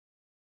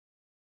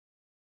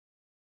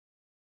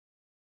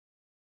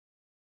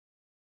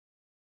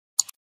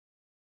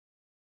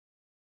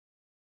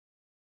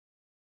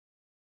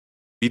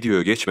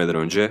Videoya geçmeden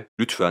önce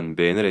lütfen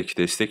beğenerek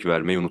destek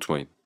vermeyi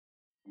unutmayın.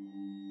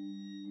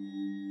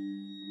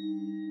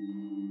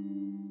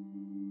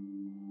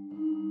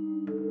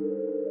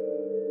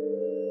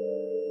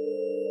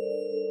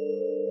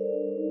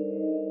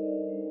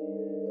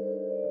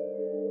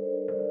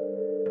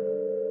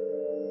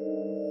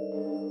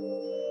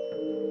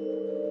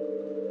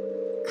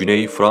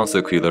 Güney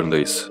Fransa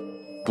kıyılarındayız.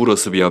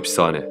 Burası bir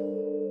hapishane.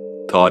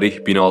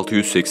 Tarih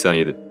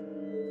 1687.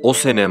 O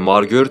sene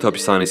Marguerite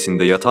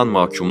hapishanesinde yatan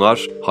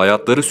mahkumlar,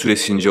 hayatları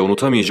süresince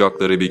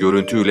unutamayacakları bir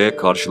görüntüyle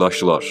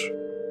karşılaştılar.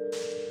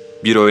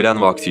 Bir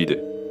öğlen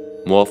vaktiydi.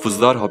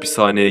 Muhafızlar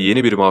hapishaneye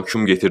yeni bir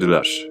mahkum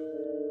getirdiler.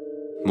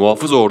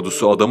 Muhafız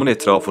ordusu adamın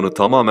etrafını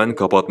tamamen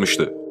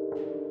kapatmıştı.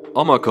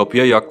 Ama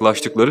kapıya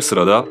yaklaştıkları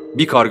sırada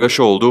bir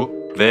kargaşa oldu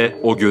ve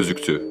o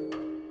gözüktü.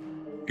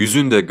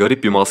 Yüzünde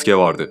garip bir maske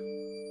vardı.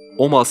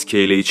 O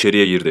maskeyle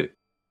içeriye girdi.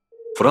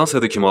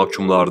 Fransa'daki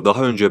mahkumlar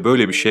daha önce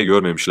böyle bir şey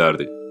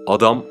görmemişlerdi.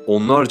 Adam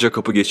onlarca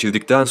kapı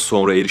geçildikten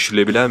sonra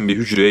erişilebilen bir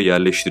hücreye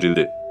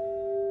yerleştirildi.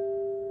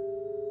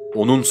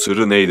 Onun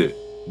sırrı neydi?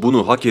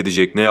 Bunu hak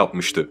edecek ne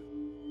yapmıştı?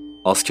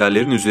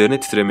 Askerlerin üzerine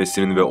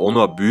titremesinin ve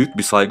ona büyük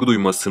bir saygı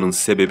duymasının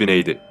sebebi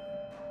neydi?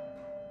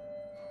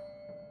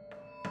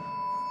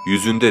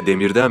 Yüzünde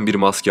demirden bir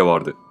maske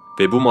vardı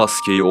ve bu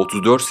maskeyi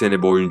 34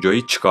 sene boyunca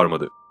hiç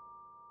çıkarmadı.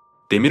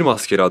 Demir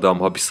Maskeli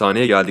adam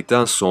hapishaneye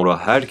geldikten sonra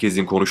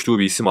herkesin konuştuğu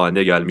bir isim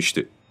haline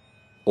gelmişti.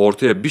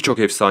 Ortaya birçok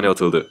efsane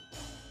atıldı.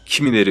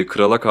 Kimileri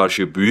krala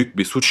karşı büyük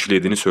bir suç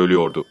işlediğini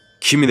söylüyordu.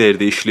 Kimileri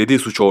de işlediği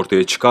suç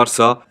ortaya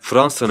çıkarsa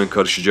Fransa'nın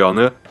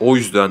karışacağını, o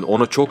yüzden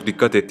ona çok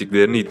dikkat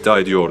ettiklerini iddia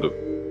ediyordu.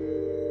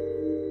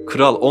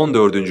 Kral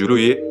 14.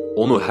 Louis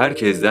onu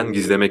herkesten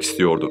gizlemek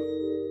istiyordu.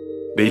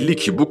 Belli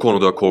ki bu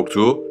konuda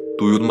korktuğu,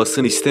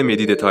 duyulmasını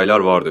istemediği detaylar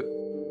vardı.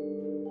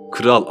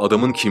 Kral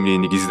adamın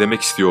kimliğini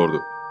gizlemek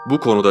istiyordu. Bu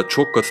konuda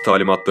çok katı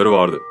talimatları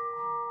vardı.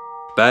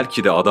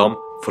 Belki de adam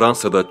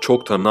Fransa'da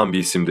çok tanınan bir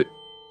isimdi.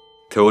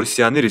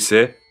 Teorisyenler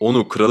ise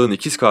onu kralın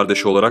ikiz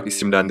kardeşi olarak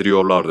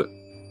isimlendiriyorlardı.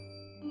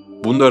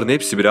 Bunların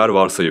hepsi birer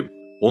varsayım.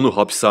 Onu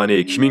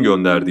hapishaneye kimin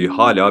gönderdiği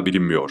hala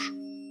bilinmiyor.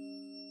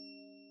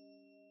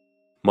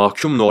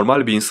 Mahkum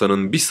normal bir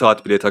insanın bir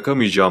saat bile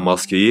takamayacağı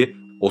maskeyi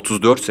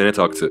 34 sene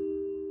taktı.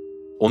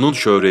 Onun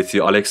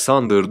şöhreti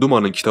Alexander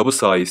Dumas'ın kitabı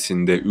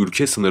sayesinde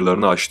ülke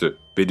sınırlarını aştı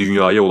ve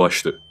dünyaya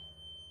ulaştı.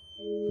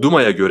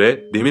 Dumas'a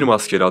göre Demir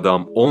Maskeli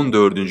adam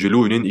 14.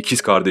 Louis'nin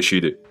ikiz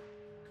kardeşiydi.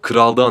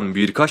 Kraldan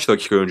birkaç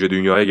dakika önce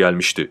dünyaya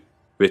gelmişti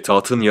ve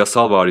tahtın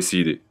yasal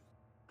varisiydi.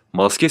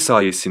 Maske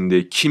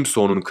sayesinde kimse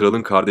onun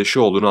kralın kardeşi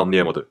olduğunu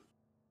anlayamadı.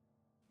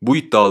 Bu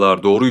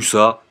iddialar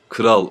doğruysa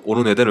kral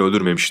onu neden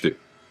öldürmemişti?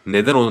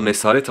 Neden onun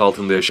esaret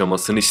altında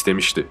yaşamasını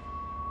istemişti?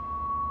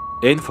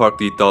 En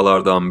farklı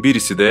iddialardan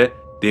birisi de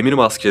Demir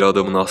Maskeli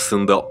adamın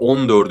aslında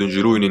 14.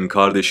 Louis'nin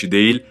kardeşi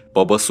değil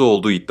babası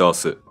olduğu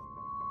iddiası.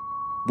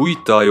 Bu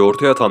iddiayı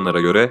ortaya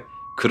atanlara göre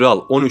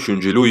Kral 13.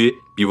 Louis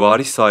bir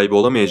varis sahibi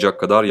olamayacak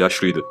kadar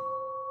yaşlıydı.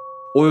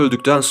 O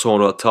öldükten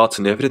sonra taht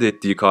nefret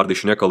ettiği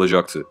kardeşine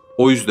kalacaktı.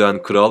 O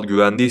yüzden kral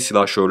güvendiği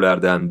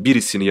silahşörlerden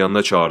birisini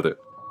yanına çağırdı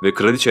ve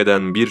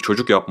kraliçeden bir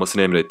çocuk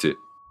yapmasını emretti.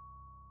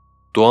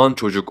 Doğan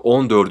çocuk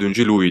 14.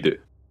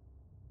 Louis'di.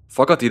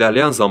 Fakat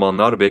ilerleyen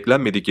zamanlar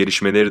beklenmedik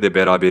gelişmeleri de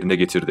beraberine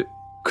getirdi.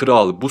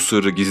 Kral bu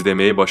sırrı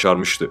gizlemeyi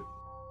başarmıştı.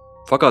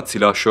 Fakat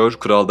silahşör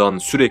kraldan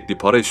sürekli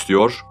para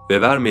istiyor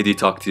ve vermediği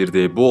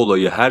takdirde bu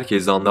olayı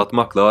herkese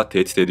anlatmakla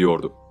tehdit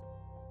ediyordu.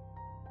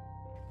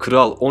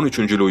 Kral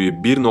 13. Louis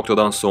bir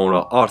noktadan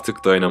sonra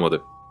artık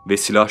dayanamadı ve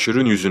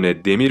silahşörün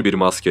yüzüne demir bir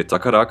maske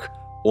takarak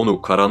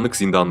onu karanlık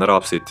zindanlara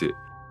hapsetti.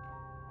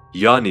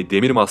 Yani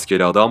demir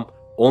maskeli adam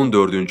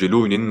 14.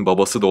 Louis'nin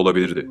babası da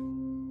olabilirdi.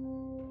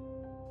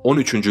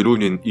 13.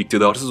 Louis'nin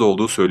iktidarsız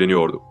olduğu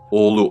söyleniyordu.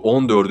 Oğlu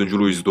 14.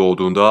 Louis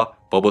doğduğunda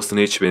babasına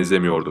hiç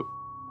benzemiyordu.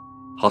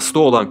 Hasta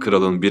olan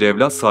kralın bir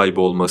evlat sahibi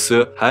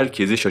olması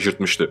herkesi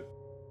şaşırtmıştı.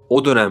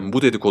 O dönem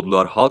bu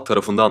dedikodular halk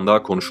tarafından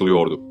da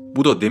konuşuluyordu.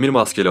 Bu da demir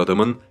maskeli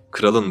adamın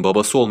kralın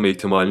babası olma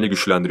ihtimalini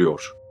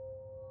güçlendiriyor.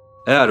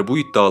 Eğer bu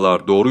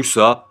iddialar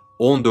doğruysa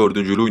 14.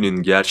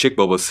 Louis'nin gerçek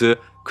babası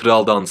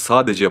kraldan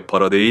sadece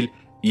para değil,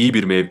 iyi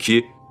bir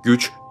mevki,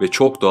 güç ve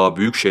çok daha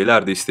büyük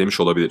şeyler de istemiş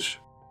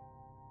olabilir.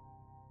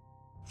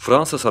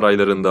 Fransa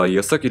saraylarında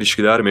yasak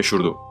ilişkiler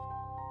meşhurdu.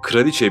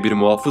 Kraliçe bir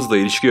muhafızla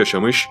ilişki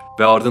yaşamış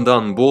ve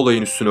ardından bu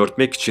olayın üstünü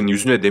örtmek için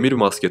yüzüne demir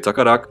maske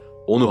takarak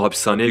onu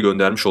hapishaneye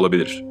göndermiş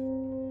olabilir.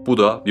 Bu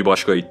da bir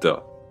başka iddia.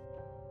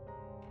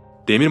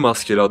 Demir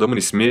maskeli adamın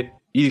ismi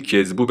ilk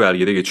kez bu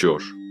belgede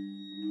geçiyor.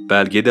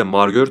 Belgede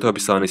Marguerite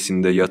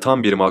hapishanesinde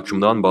yatan bir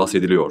mahkumdan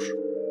bahsediliyor.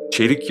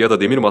 Çelik ya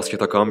da demir maske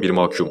takan bir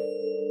mahkum.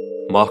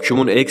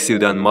 Mahkumun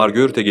eksilden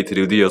Marguerite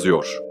getirildiği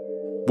yazıyor.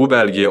 Bu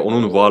belge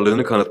onun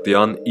varlığını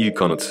kanıtlayan ilk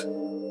kanıt.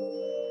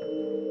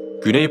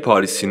 Güney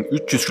Paris'in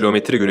 300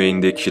 kilometre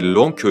güneyindeki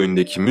Long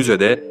köyündeki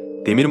müzede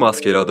demir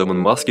maskeli adamın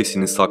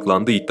maskesinin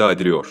saklandığı iddia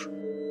ediliyor.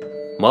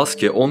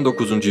 Maske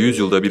 19.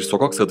 yüzyılda bir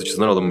sokak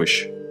satıcısından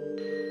alınmış.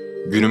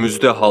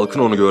 Günümüzde halkın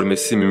onu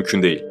görmesi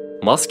mümkün değil.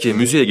 Maske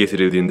müzeye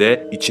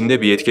getirildiğinde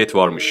içinde bir etiket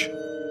varmış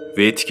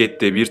ve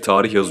etikette bir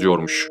tarih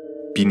yazıyormuş.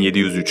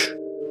 1703.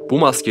 Bu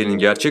maskenin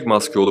gerçek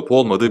maske olup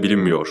olmadığı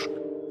bilinmiyor.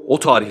 O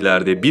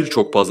tarihlerde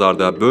birçok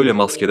pazarda böyle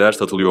maskeler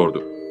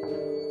satılıyordu.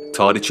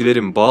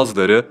 Tarihçilerin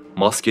bazıları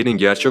maskenin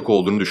gerçek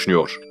olduğunu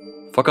düşünüyor.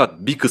 Fakat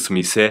bir kısmı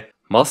ise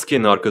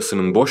maskenin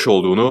arkasının boş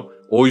olduğunu,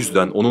 o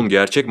yüzden onun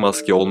gerçek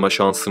maske olma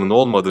şansının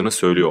olmadığını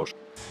söylüyor.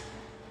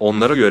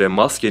 Onlara göre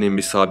maskenin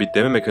bir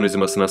sabitleme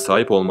mekanizmasına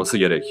sahip olması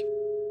gerek.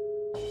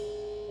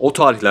 O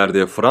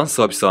tarihlerde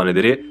Fransa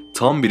hapishaneleri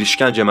tam bir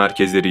işkence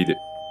merkezleriydi.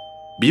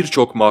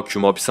 Birçok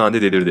mahkum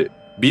hapishanede delirdi.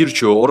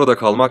 Birçoğu orada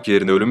kalmak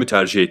yerine ölümü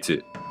tercih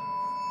etti.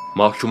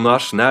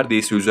 Mahkumlar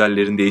neredeyse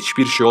üzerlerinde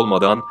hiçbir şey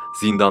olmadan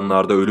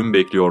zindanlarda ölüm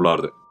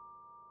bekliyorlardı.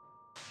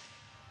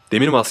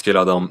 Demir Maskeli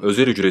adam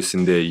özel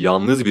hücresinde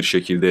yalnız bir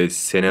şekilde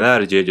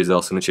senelerce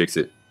cezasını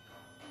çekti.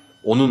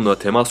 Onunla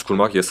temas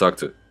kurmak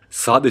yasaktı.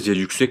 Sadece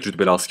yüksek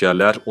rütbeli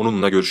askerler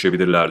onunla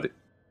görüşebilirlerdi.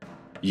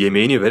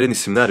 Yemeğini veren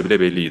isimler bile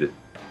belliydi.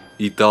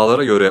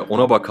 İddialara göre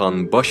ona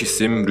bakan baş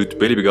isim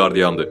rütbeli bir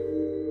gardiyandı.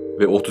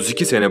 Ve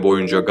 32 sene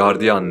boyunca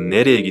gardiyan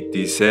nereye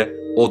gittiyse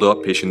o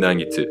da peşinden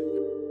gitti.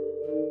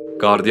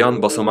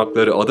 Gardiyan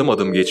basamakları adım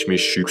adım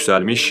geçmiş,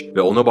 yükselmiş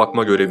ve ona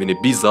bakma görevini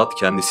bizzat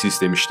kendisi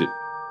istemişti.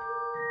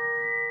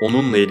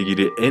 Onunla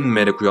ilgili en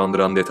merak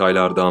uyandıran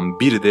detaylardan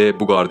biri de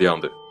bu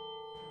gardiyandı.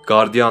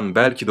 Gardiyan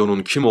belki de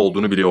onun kim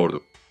olduğunu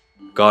biliyordu.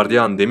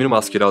 Gardiyan Demir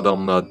Maskeli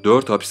adamla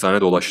 4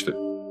 hapishane dolaştı.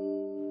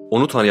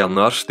 Onu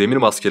tanıyanlar Demir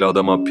Maskeli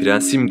adama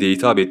prensim diye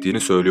hitap ettiğini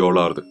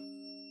söylüyorlardı.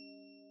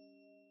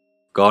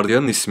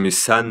 Gardiyanın ismi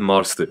Sen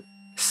Mars'tı.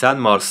 Sen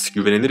Mars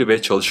güvenilir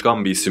ve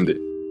çalışkan bir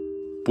isimdi.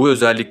 Bu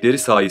özellikleri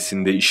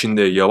sayesinde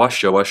işinde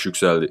yavaş yavaş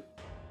yükseldi.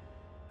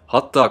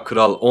 Hatta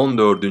Kral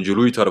 14.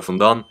 Louis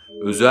tarafından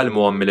özel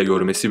muamele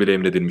görmesi bile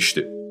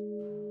emredilmişti.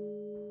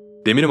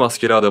 Demir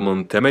Maskeli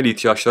adamın temel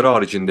ihtiyaçları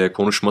haricinde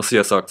konuşması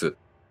yasaktı.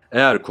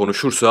 Eğer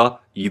konuşursa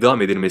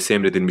idam edilmesi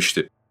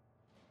emredilmişti.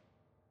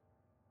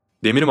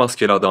 Demir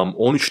Maskeli adam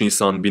 13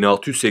 Nisan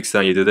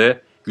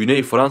 1687'de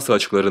Güney Fransa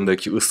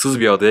açıklarındaki ıssız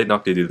bir adaya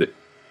nakledildi.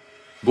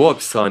 Bu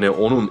hapishane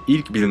onun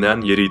ilk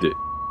bilinen yeriydi.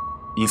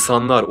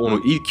 İnsanlar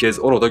onu ilk kez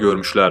orada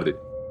görmüşlerdi.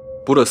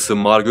 Burası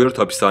Marguerite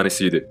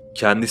hapishanesiydi.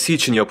 Kendisi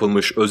için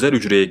yapılmış özel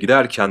hücreye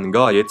giderken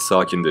gayet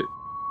sakindi.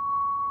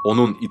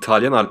 Onun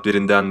İtalyan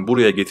Alplerinden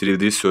buraya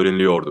getirildiği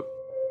söyleniliyordu.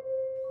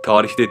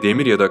 Tarihte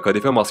demir ya da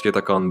kadife maske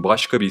takan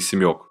başka bir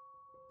isim yok.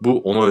 Bu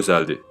ona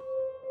özeldi.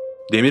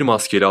 Demir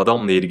Maskeli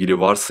adamla ilgili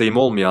varsayım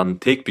olmayan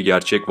tek bir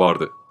gerçek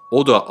vardı.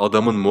 O da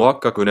adamın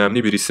muhakkak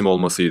önemli bir isim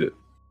olmasıydı.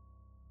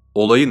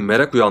 Olayın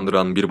merak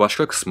uyandıran bir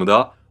başka kısmı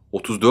da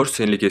 34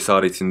 senelik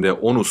esaretinde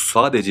onu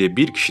sadece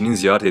bir kişinin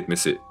ziyaret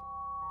etmesi.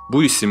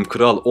 Bu isim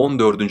Kral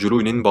 14.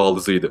 Louis'nin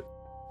baldızıydı.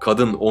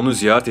 Kadın onu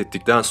ziyaret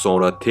ettikten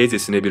sonra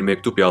teyzesine bir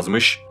mektup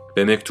yazmış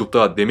ve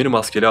mektupta Demir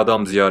Maskeli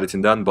adam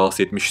ziyaretinden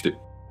bahsetmişti.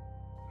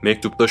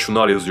 Mektupta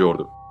şunlar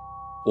yazıyordu.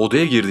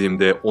 Odaya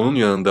girdiğimde onun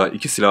yanında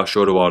 2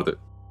 silahşör vardı.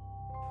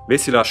 Ve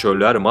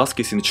silahşörler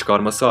maskesini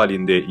çıkarması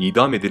halinde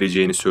idam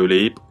edileceğini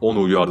söyleyip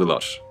onu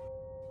uyardılar.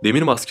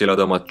 Demir Maskeli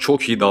adama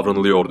çok iyi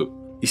davranılıyordu.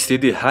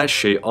 İstediği her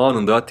şey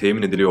anında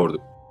temin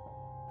ediliyordu.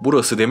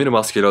 Burası Demir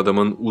Maskeli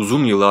adamın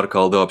uzun yıllar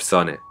kaldığı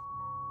hapishane.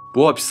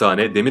 Bu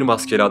hapishane Demir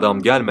Maskeli adam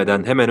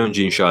gelmeden hemen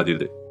önce inşa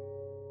edildi.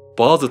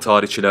 Bazı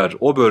tarihçiler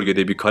o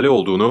bölgede bir kale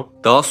olduğunu,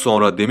 daha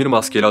sonra Demir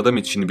Maskeli adam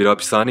için bir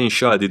hapishane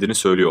inşa edildiğini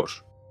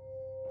söylüyor.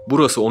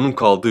 Burası onun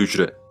kaldığı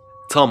hücre.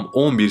 Tam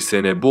 11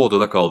 sene bu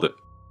odada kaldı.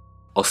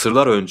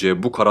 Asırlar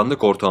önce bu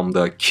karanlık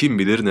ortamda kim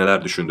bilir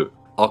neler düşündü,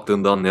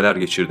 aklından neler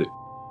geçirdi.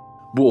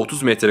 Bu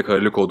 30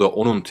 metrekarelik oda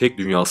onun tek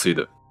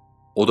dünyasıydı.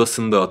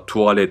 Odasında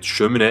tuvalet,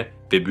 şömine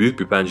ve büyük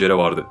bir pencere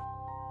vardı.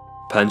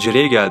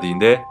 Pencereye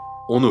geldiğinde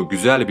onu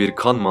güzel bir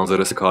kan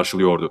manzarası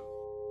karşılıyordu.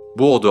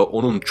 Bu oda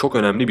onun çok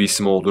önemli bir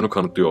isim olduğunu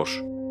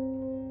kanıtlıyor.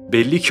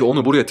 Belli ki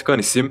onu buraya tıkan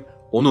isim,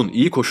 onun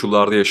iyi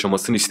koşullarda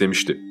yaşamasını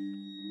istemişti.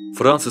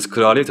 Fransız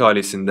kraliyet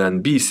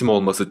ailesinden bir isim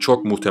olması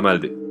çok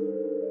muhtemeldi.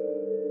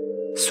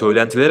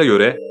 Söylentilere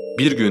göre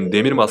bir gün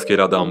Demir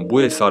Maskeli adam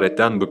bu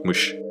esaretten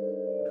bıkmış.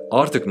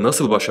 Artık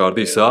nasıl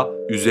başardıysa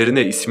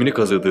üzerine ismini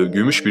kazıdığı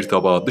gümüş bir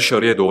tabağı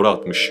dışarıya doğru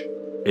atmış.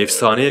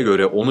 Efsaneye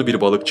göre onu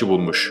bir balıkçı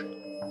bulmuş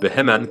ve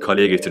hemen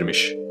kaleye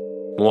getirmiş.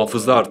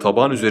 Muhafızlar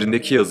tabağın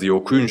üzerindeki yazıyı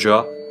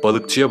okuyunca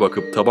balıkçıya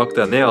bakıp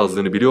tabakta ne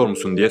yazdığını biliyor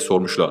musun diye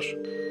sormuşlar.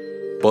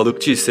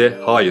 Balıkçı ise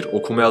hayır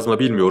okuma yazma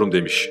bilmiyorum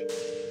demiş.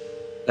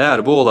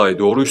 Eğer bu olay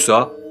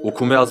doğruysa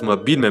okuma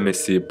yazma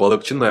bilmemesi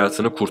balıkçının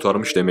hayatını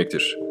kurtarmış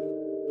demektir.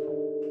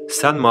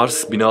 Sen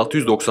Mars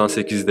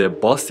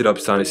 1698'de Bastille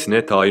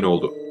hapishanesine tayin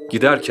oldu.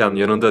 Giderken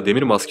yanında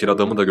Demir Maskeli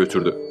adamı da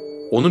götürdü.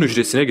 Onun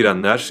hücresine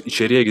girenler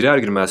içeriye girer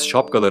girmez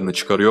şapkalarını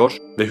çıkarıyor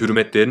ve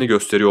hürmetlerini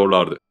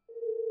gösteriyorlardı.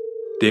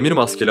 Demir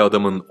Maskeli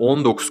adamın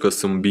 19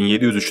 Kasım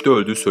 1703'te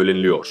öldüğü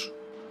söyleniliyor.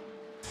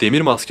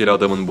 Demir Maskeli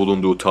adamın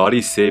bulunduğu tarih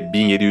ise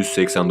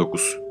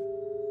 1789.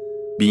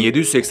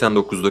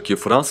 1789'daki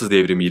Fransız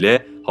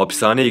devrimiyle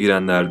hapishaneye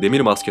girenler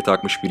demir maske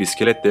takmış bir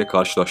iskeletle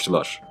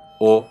karşılaştılar.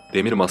 O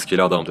Demir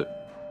Maskeli adamdı.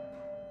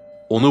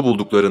 Onu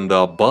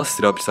bulduklarında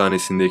Bastille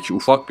hapishanesindeki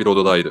ufak bir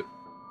odadaydı.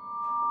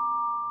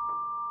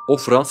 O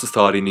Fransız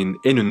tarihinin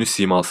en ünlü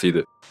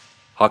simasıydı.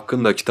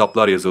 Hakkında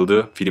kitaplar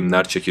yazıldı,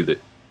 filmler çekildi.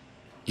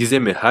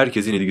 Gizemi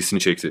herkesin ilgisini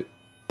çekti.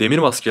 Demir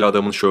Maskeli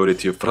adamın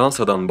şöhreti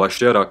Fransa'dan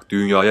başlayarak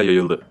dünyaya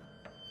yayıldı.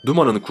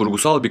 Duman'ın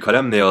kurgusal bir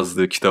kalemle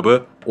yazdığı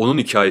kitabı onun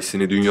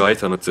hikayesini dünyaya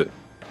tanıttı.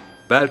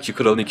 Belki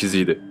kralın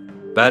ikiziydi.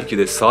 Belki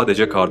de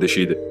sadece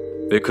kardeşiydi.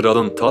 Ve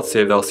kralın tat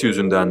sevdası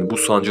yüzünden bu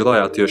sancılı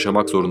hayatı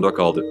yaşamak zorunda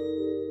kaldı.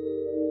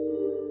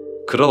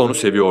 Kral onu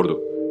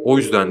seviyordu. O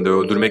yüzden de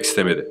öldürmek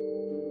istemedi.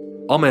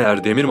 Ama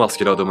eğer Demir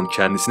Maskeli adamın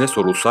kendisine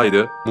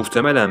sorulsaydı,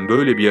 muhtemelen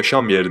böyle bir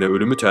yaşam yerine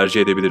ölümü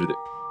tercih edebilirdi.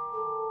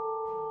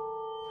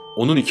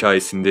 Onun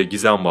hikayesinde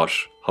gizem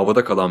var,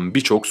 havada kalan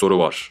birçok soru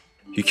var.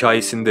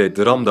 Hikayesinde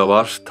dram da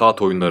var,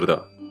 taht oyunları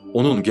da.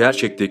 Onun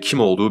gerçekte kim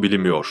olduğu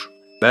bilinmiyor.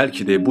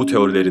 Belki de bu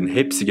teorilerin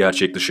hepsi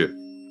gerçek dışı.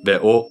 Ve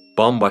o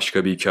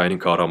bambaşka bir hikayenin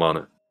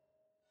kahramanı.